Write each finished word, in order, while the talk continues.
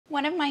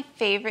One of my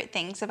favorite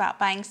things about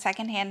buying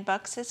secondhand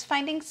books is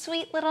finding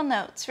sweet little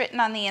notes written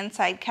on the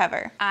inside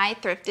cover. I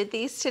thrifted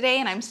these today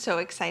and I'm so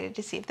excited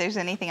to see if there's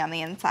anything on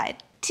the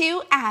inside.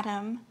 To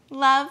Adam,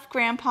 love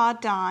Grandpa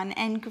Don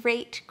and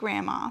Great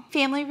Grandma.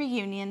 Family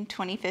Reunion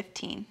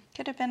 2015.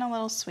 Could have been a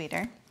little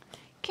sweeter.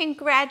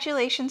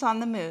 Congratulations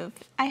on the move.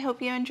 I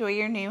hope you enjoy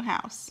your new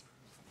house.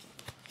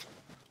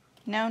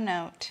 No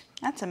note.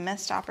 That's a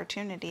missed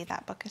opportunity.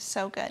 That book is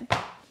so good.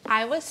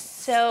 I was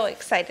so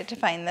excited to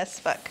find this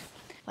book.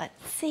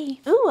 Let's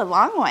see. Ooh, a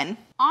long one.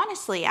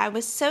 Honestly, I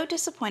was so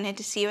disappointed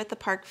to see you at the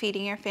park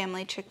feeding your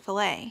family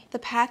Chick-fil-A. The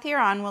path you're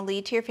on will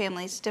lead to your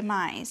family's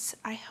demise.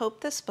 I hope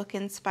this book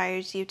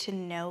inspires you to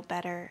know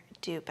better,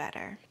 do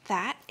better.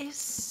 That is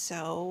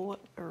so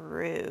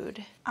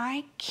rude.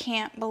 I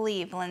can't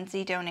believe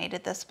Lindsay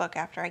donated this book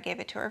after I gave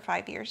it to her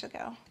 5 years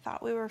ago. I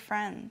thought we were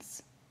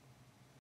friends.